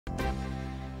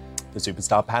The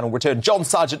Superstar panel return. John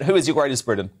Sargent, who is your greatest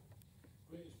Briton?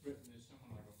 Greatest Briton is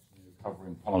someone I got to know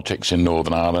covering politics in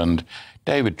Northern Ireland.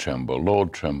 David Trimble,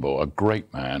 Lord Trimble, a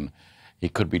great man. He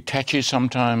could be tetchy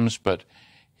sometimes, but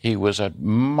he was a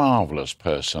marvellous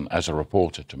person as a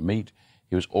reporter to meet.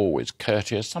 He was always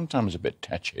courteous, sometimes a bit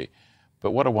tetchy,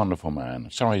 but what a wonderful man.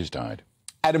 Sorry he's died.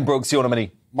 Adam Brooks, your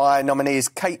nominee. My nominee is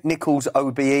Kate Nichols,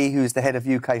 OBE, who is the head of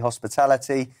UK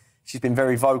hospitality. She's been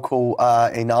very vocal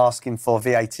in asking for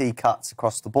VAT cuts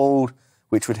across the board,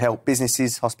 which would help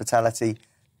businesses, hospitality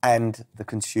and the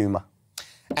consumer.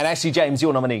 And Ashley James,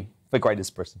 your nominee for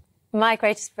greatest Briton. My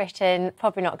greatest Briton,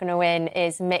 probably not going to win,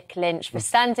 is Mick Lynch for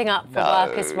standing up for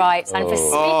workers' rights and for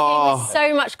speaking with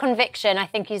so much conviction. I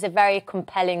think he's a very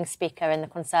compelling speaker and the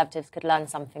Conservatives could learn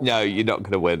something. No, you're not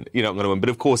going to win. You're not going to win. But,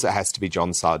 of course, it has to be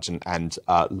John Sargent and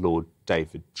Lord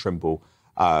David Trimble.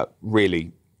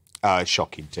 Really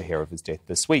shocking to hear of his death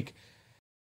this week.